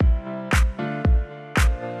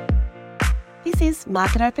This is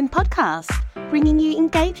MarketOpen podcast, bringing you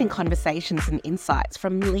engaging conversations and insights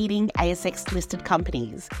from leading ASX-listed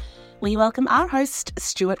companies. We welcome our host,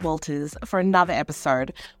 Stuart Walters, for another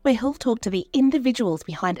episode where he'll talk to the individuals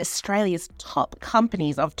behind Australia's top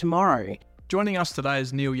companies of tomorrow. Joining us today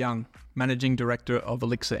is Neil Young, Managing Director of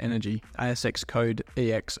Elixir Energy, ASX code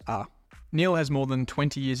EXR. Neil has more than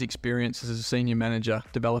 20 years' experience as a senior manager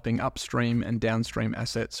developing upstream and downstream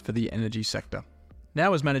assets for the energy sector.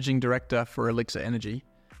 Now as Managing Director for Elixir Energy,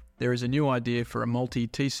 there is a new idea for a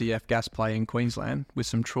multi-TCF gas play in Queensland with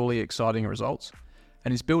some truly exciting results,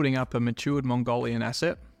 and is building up a matured Mongolian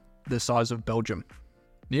asset the size of Belgium.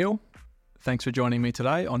 Neil, thanks for joining me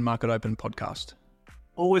today on MarketOpen podcast.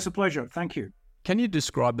 Always a pleasure. Thank you. Can you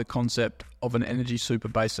describe the concept of an energy super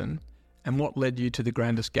basin and what led you to the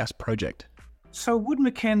Grandis gas project? So Wood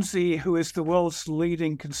Mackenzie, who is the world's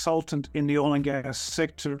leading consultant in the oil and gas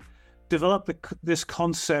sector, developed this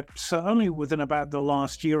concept only within about the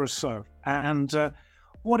last year or so. And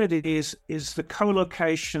what it is the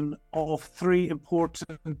co-location of three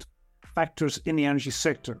important factors in the energy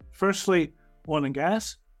sector. Firstly, oil and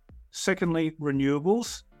gas. Secondly,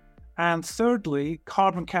 renewables. And thirdly,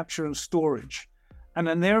 carbon capture and storage. And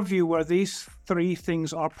in their view, where these three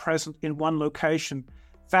things are present in one location,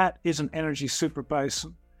 that is an energy super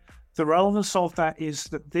basin. The relevance of that is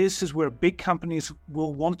that this is where big companies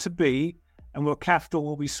will want to be and where capital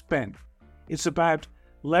will be spent. It's about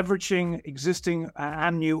leveraging existing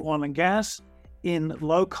and new oil and gas in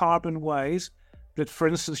low carbon ways that, for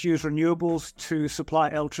instance, use renewables to supply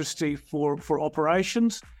electricity for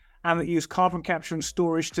operations, and that use carbon capture and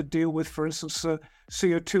storage to deal with, for instance,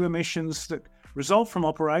 CO2 emissions that result from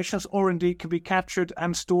operations or indeed can be captured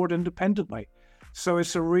and stored independently. So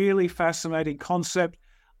it's a really fascinating concept.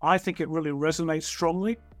 I think it really resonates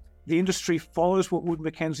strongly. The industry follows what Wood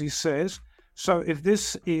Mackenzie says. So if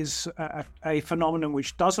this is a phenomenon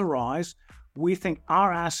which does arise, we think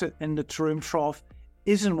our asset in the Taroom Trough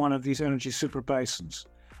is in one of these energy super basins.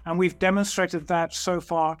 And we've demonstrated that so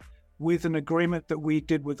far with an agreement that we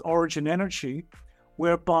did with Origin Energy,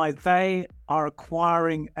 whereby they are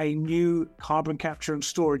acquiring a new carbon capture and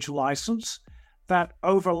storage license that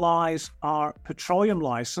overlies our petroleum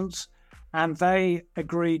license, and they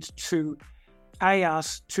agreed to pay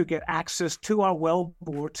us to get access to our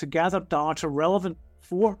wellbore to gather data relevant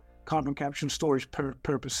for carbon capture and storage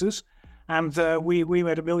purposes, and we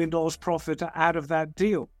made $1 million profit out of that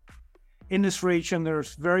deal. In this region,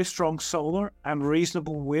 there's very strong solar and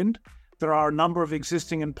reasonable wind. There are a number of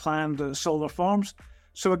existing and planned solar farms.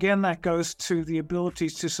 So again, that goes to the ability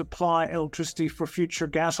to supply electricity for future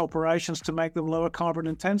gas operations to make them lower carbon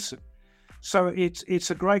intensive. So it's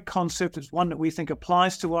a great concept. It's one that we think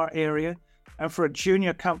applies to our area. And for a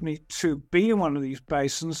junior company to be in one of these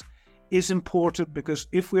basins is important, because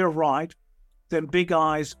if we're right, then big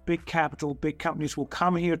eyes, big capital, big companies will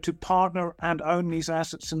come here to partner and own these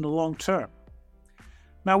assets in the long term.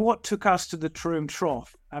 Now, what took us to the Taroom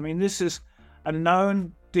Trough? I mean, this is a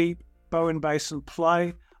known deep Bowen Basin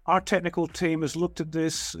play. Our technical team has looked at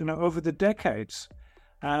this, over the decades.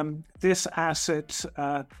 This asset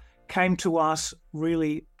came to us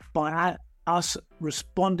really by us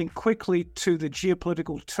responding quickly to the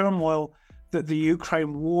geopolitical turmoil that the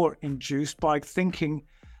Ukraine war induced, by thinking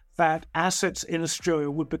that assets in Australia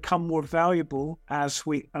would become more valuable as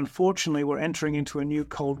we, unfortunately, were entering into a new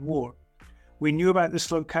Cold War. We knew about this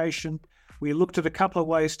location. We looked at a couple of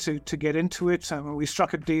ways to get into it, and we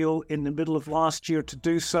struck a deal in the middle of last year to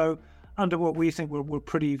do so under what we think were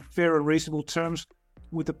pretty fair and reasonable terms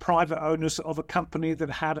with the private owners of a company that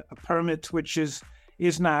had a permit which is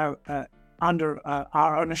now under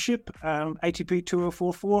our ownership, ATP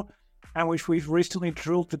 2044, and which we've recently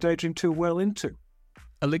drilled the Daydream 2 well into.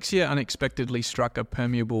 Elixir unexpectedly struck a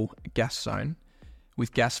permeable gas zone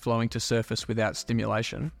with gas flowing to surface without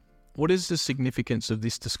stimulation. What is the significance of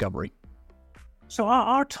this discovery? So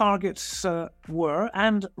our targets were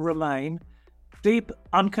and remain deep,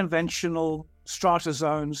 unconventional strata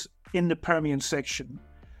zones in the Permian section.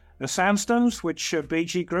 The sandstones, which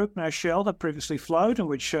BG Group, now Shell, have previously flowed and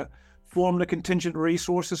which form the contingent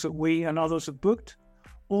resources that we and others have booked.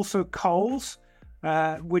 Also coals,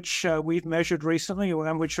 which we've measured recently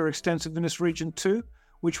and which are extensive in this region too,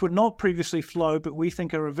 which would not previously flow, but we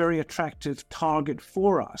think are a very attractive target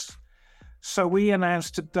for us. So we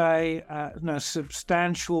announced today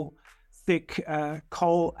substantial thick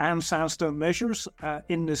coal and sandstone measures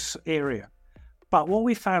in this area. But what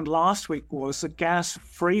we found last week was that gas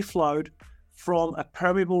free-flowed from a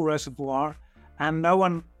permeable reservoir, and no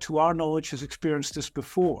one, to our knowledge, has experienced this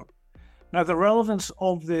before. Now, the relevance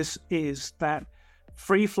of this is that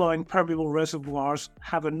free-flowing permeable reservoirs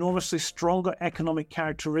have enormously stronger economic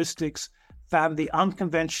characteristics than the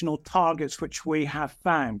unconventional targets which we have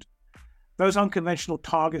found. Those unconventional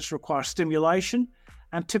targets require stimulation,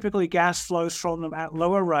 and typically gas flows from them at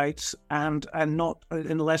lower rates and not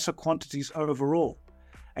in lesser quantities overall.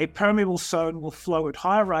 A permeable zone will flow at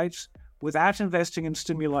higher rates without investing in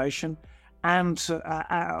stimulation and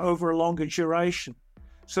over a longer duration.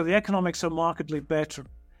 So the economics are markedly better.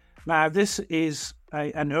 Now, this is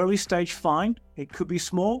an early stage find. It could be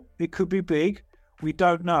small, it could be big. We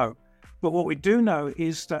don't know. But what we do know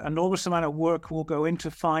is that an enormous amount of work will go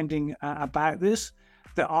into finding about this.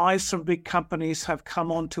 The eyes from big companies have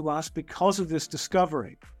come on to us because of this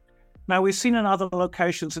discovery. Now, we've seen in other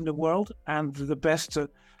locations in the world, and the best, the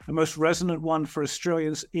most resonant one for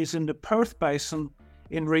Australians is in the Perth Basin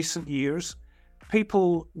in recent years.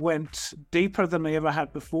 People went deeper than they ever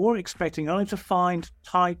had before, expecting only to find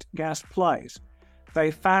tight gas plays.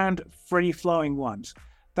 They found free-flowing ones.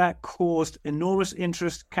 That caused enormous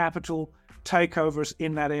interest, capital, takeovers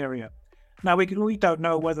in that area. Now, we don't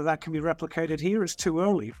know whether that can be replicated here. It's too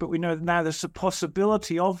early, but we know now there's a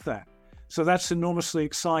possibility of that. So that's enormously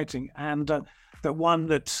exciting, and that one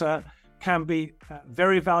that can be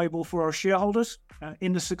very valuable for our shareholders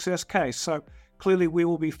in the success case. So clearly we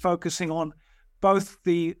will be focusing on both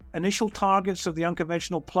the initial targets of the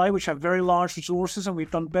unconventional play, which have very large resources, and we've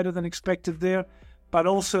done better than expected there, but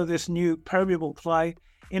also this new permeable play,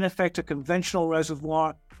 in effect a conventional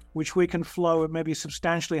reservoir, which we can flow at maybe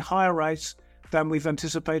substantially higher rates than we've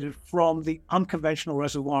anticipated from the unconventional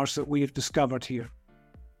reservoirs that we have discovered here.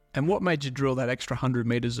 And what made you drill that extra 100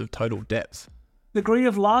 meters of total depth? Degree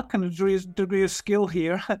of luck and a degree of skill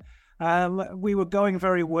here. We were going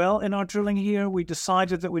very well in our drilling here. We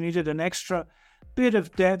decided that we needed an extra bit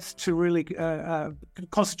of depth to really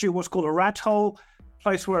constitute what's called a rat hole,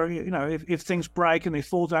 place where, if things break and they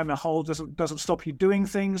fall down the hole, doesn't stop you doing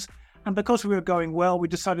things. And because we were going well, we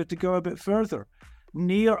decided to go a bit further.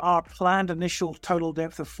 Near our planned initial total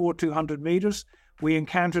depth of 4,200 meters, we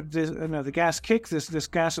encountered the gas kick, this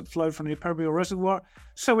gas that flowed from the permeable reservoir.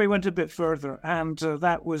 So we went a bit further, and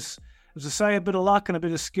that was, as I say, a bit of luck and a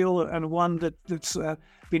bit of skill, and one that's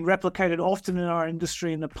been replicated often in our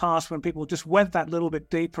industry in the past when people just went that little bit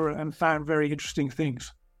deeper and found very interesting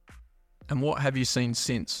things. And what have you seen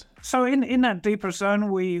since? So in that deeper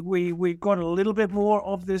zone, we got a little bit more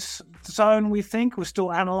of this zone, we think. We're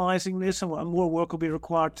still analysing this, and more work will be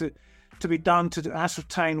required to be done to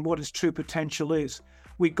ascertain what its true potential is.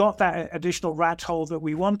 We got that additional rat hole that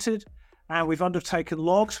we wanted, and we've undertaken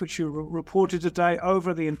logs, which you reported today,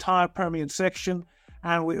 over the entire Permian section,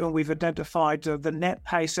 and we've identified the net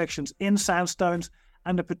pay sections in sandstones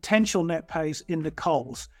and the potential net pays in the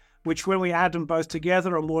coals, which when we add them both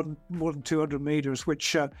together are more than 200 meters,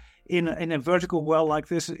 which in a vertical well like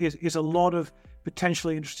this is a lot of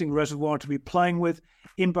potentially interesting reservoir to be playing with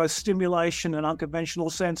in both stimulation and unconventional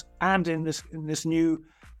sense, and in this new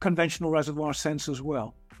conventional reservoir sense as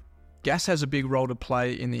well. Gas has a big role to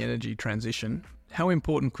play in the energy transition. How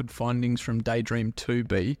important could findings from Daydream 2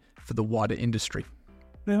 be for the wider industry?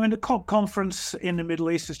 The COP conference in the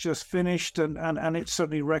Middle East has just finished, and it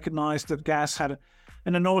certainly recognised that gas had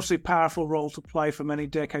an enormously powerful role to play for many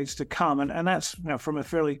decades to come. And that's, from a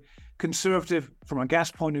fairly conservative, from a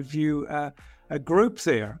gas point of view, a group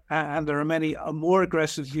there. And there are many more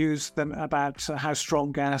aggressive views about how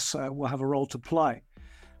strong gas will have a role to play.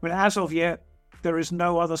 I mean, as of yet, there is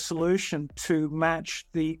no other solution to match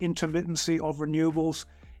the intermittency of renewables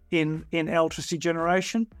in electricity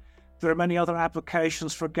generation. There are many other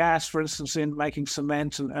applications for gas, for instance, in making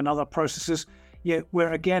cement and other processes, yet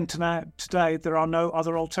where, again, today there are no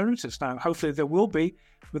other alternatives. Now, hopefully there will be,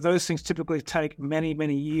 but those things typically take many,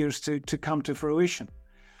 many years to come to fruition.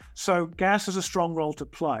 So gas has a strong role to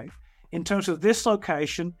play. In terms of this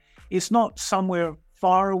location, it's not somewhere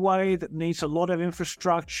far away that needs a lot of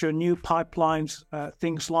infrastructure, new pipelines,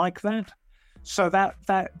 things like that. So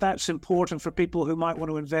that's important for people who might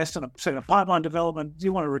want to invest in a pipeline development.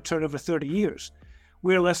 You want a return over 30 years.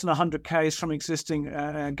 We're less than 100 k's from existing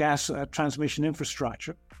gas transmission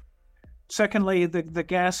infrastructure. Secondly, the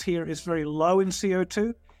gas here is very low in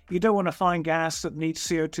CO2. You don't want to find gas that needs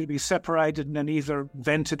CO2 to be separated and then either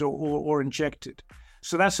vented or injected.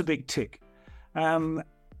 So that's a big tick.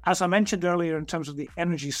 As I mentioned earlier, in terms of the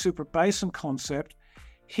energy super basin concept,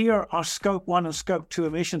 here our Scope 1 and Scope 2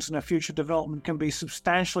 emissions in our future development can be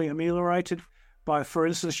substantially ameliorated by, for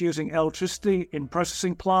instance, using electricity in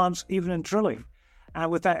processing plants, even in drilling, and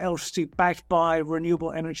with that electricity backed by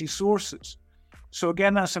renewable energy sources. So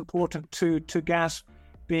again, that's important to gas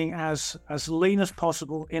being as lean as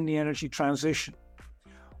possible in the energy transition.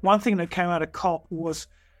 one thing that came out of COP was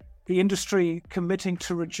the industry committing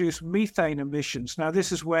to reduce methane emissions. Now,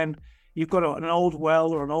 this is when you've got an old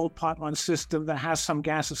well or an old pipeline system that has some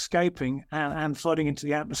gas escaping and floating into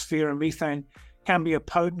the atmosphere, and methane can be a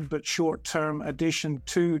potent but short-term addition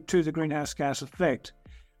to the greenhouse gas effect.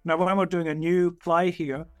 Now, when we're doing a new play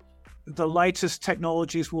here, the latest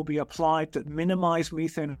technologies will be applied that minimize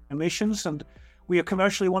methane emissions, and we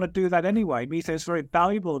commercially want to do that anyway. Methane is very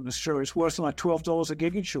valuable in Australia. It's worth like $12 a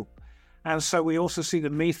gigajoule. And so we also see the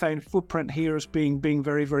methane footprint here as being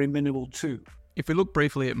very, very minimal too. If we look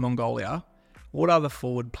briefly at Mongolia, what are the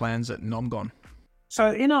forward plans at Nomgon?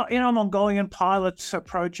 So in our Mongolian pilot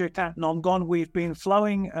project at Nomgon, we've been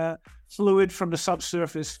flowing fluid from the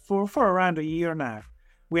subsurface for around a year now.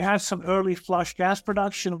 We had some early flush gas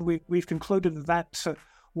production. We've concluded that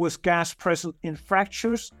was gas present in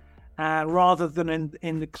fractures rather than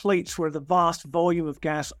in the cleats where the vast volume of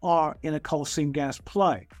gas are in a coal seam gas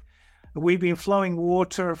play. We've been flowing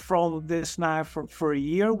water from this now for a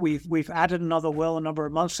year. We've added another well a number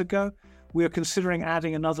of months ago. We are considering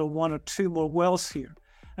adding another 1 or 2 more wells here.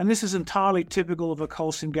 And this is entirely typical of a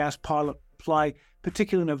coal seam gas pilot play,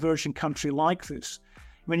 particularly in a virgin country like this.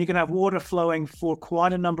 When you can have water flowing for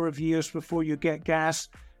quite a number of years before you get gas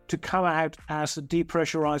to come out as the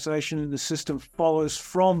depressurization in the system follows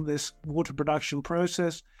from this water production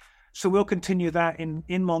process. So we'll continue that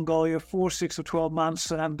in Mongolia for 6 or 12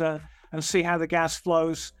 months and see how the gas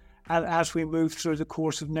flows as we move through the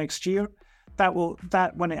course of next year.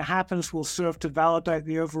 That when it happens will serve to validate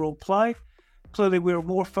the overall play. Clearly, we're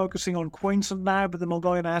more focusing on Queensland now, but the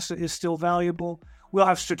Mongolian asset is still valuable. We'll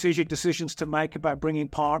have strategic decisions to make about bringing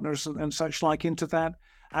partners and such like into that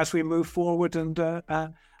as we move forward, and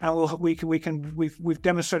we've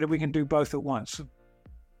demonstrated we can do both at once.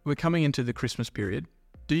 We're coming into the Christmas period.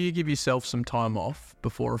 Do you give yourself some time off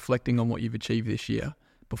before reflecting on what you've achieved this year,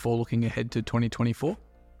 before looking ahead to 2024?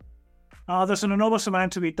 There's an enormous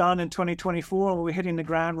amount to be done in 2024. We're hitting the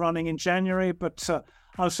ground running in January, but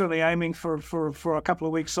I'm certainly aiming for a couple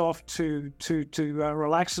of weeks off to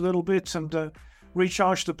relax a little bit and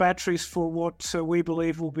recharge the batteries for what we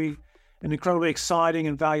believe will be an incredibly exciting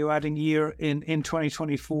and value-adding year in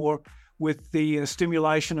 2024 with the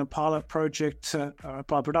stimulation and pilot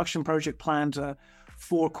production project planned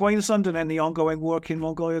for Queensland and then the ongoing work in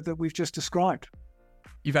Mongolia that we've just described.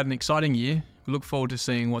 You've had an exciting year. We look forward to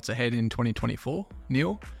seeing what's ahead in 2024.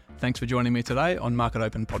 Neil, thanks for joining me today on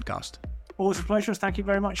MarketOpen Podcast. Always a pleasure. Thank you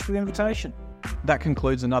very much for the invitation. That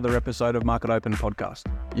concludes another episode of MarketOpen Podcast.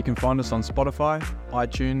 You can find us on Spotify,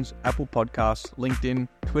 iTunes, Apple Podcasts, LinkedIn,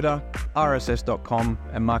 Twitter, rss.com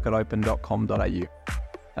and marketopen.com.au.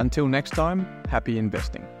 Until next time, happy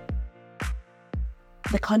investing.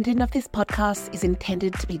 The content of this podcast is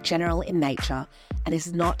intended to be general in nature and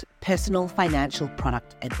is not personal financial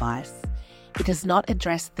product advice. It does not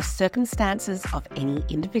address the circumstances of any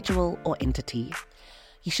individual or entity.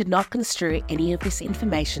 You should not construe any of this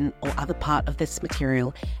information or other part of this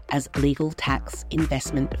material as legal, tax,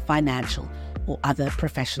 investment, financial, or other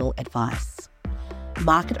professional advice.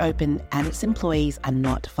 MarketOpen and its employees are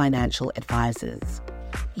not financial advisors.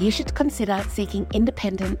 You should consider seeking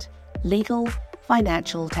independent, legal,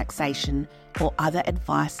 financial, taxation, or other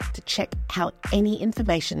advice to check how any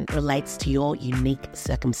information relates to your unique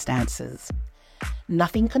circumstances.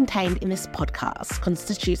 Nothing contained in this podcast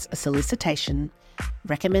constitutes a solicitation,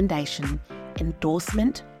 recommendation,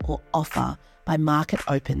 endorsement, or offer by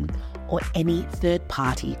MarketOpen or any third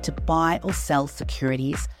party to buy or sell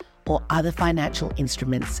securities or other financial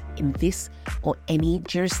instruments in this or any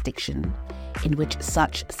jurisdiction in which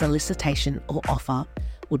such solicitation or offer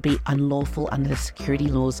would be unlawful under the security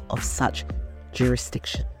laws of such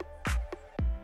jurisdiction.